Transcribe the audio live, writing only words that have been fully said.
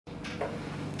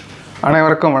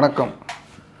அனைவருக்கும் வணக்கம்.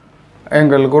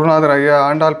 எங்கள் குருநாதர் ஐயா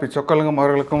ஆண்டாள் P.Chockalingam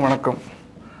அவர்களுக்கும் வணக்கம்.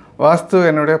 வாஸ்து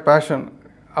என்னுடைய பேஷன்.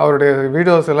 அவருடைய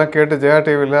வீடியோஸ் எல்லாம் கேட்டு ஜெயா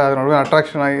டிவியில் அதனோட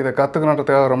அட்ராக்ஷன் ஆகி இதை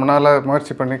கற்றுக்கணுன்றதுக்காக ரொம்ப நாளாக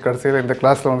முயற்சி பண்ணி கடைசியில் இந்த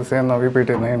கிளாஸில் வந்து சேர்ந்தோம்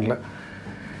VPT 9ல்.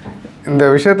 இந்த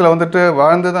விஷயத்தில் வந்துட்டு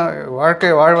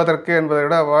வாழ்க்கை வாழ்வதற்கு என்பதை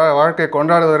விட வாழ்க்கையை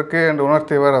கொண்டாடுவதற்கு என்று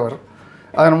உணர்த்தியவர் அவர்.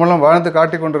 அதன் மூலம் வாழ்ந்து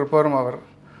காட்டி கொண்டிருப்பவரும் அவர்.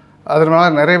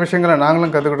 அதனால் நிறைய விஷயங்களை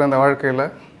நாங்களும் கற்றுக்கிட்டோம். இந்த வாழ்க்கையில்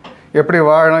எப்படி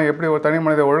வாழணும், எப்படி ஒரு தனி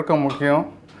மனித ஒழுக்கம் முக்கியம்,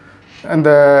 இந்த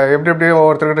எப்படி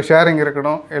ஒவ்வொருத்தர்கிட்ட ஷேரிங்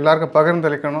இருக்கணும், எல்லாருக்கும்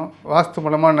பகிர்ந்தளிக்கணும், வாஸ்து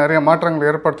மூலமாக நிறைய மாற்றங்கள்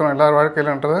ஏற்படுத்தணும் எல்லார்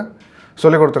வாழ்க்கையிலன்றதை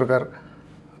சொல்லிக் கொடுத்துருக்காரு.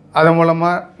 அது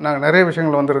மூலமாக நாங்கள் நிறைய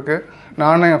விஷயங்கள் வந்திருக்கு.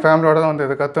 நானும் என் ஃபேமிலியோடு தான் வந்து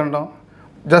இதை கற்றுண்டோம்.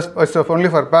 Just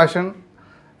only for fashion.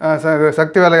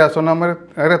 சக்தி வேலையா சொன்ன மாதிரி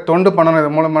நிறைய தொண்டு பண்ணணும்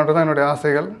இது மூலமானது தான் என்னுடைய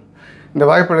ஆசைகள். இந்த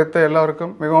வாய்ப்பளித்த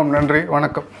எல்லோருக்கும் மிகவும் நன்றி.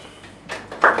 வணக்கம்.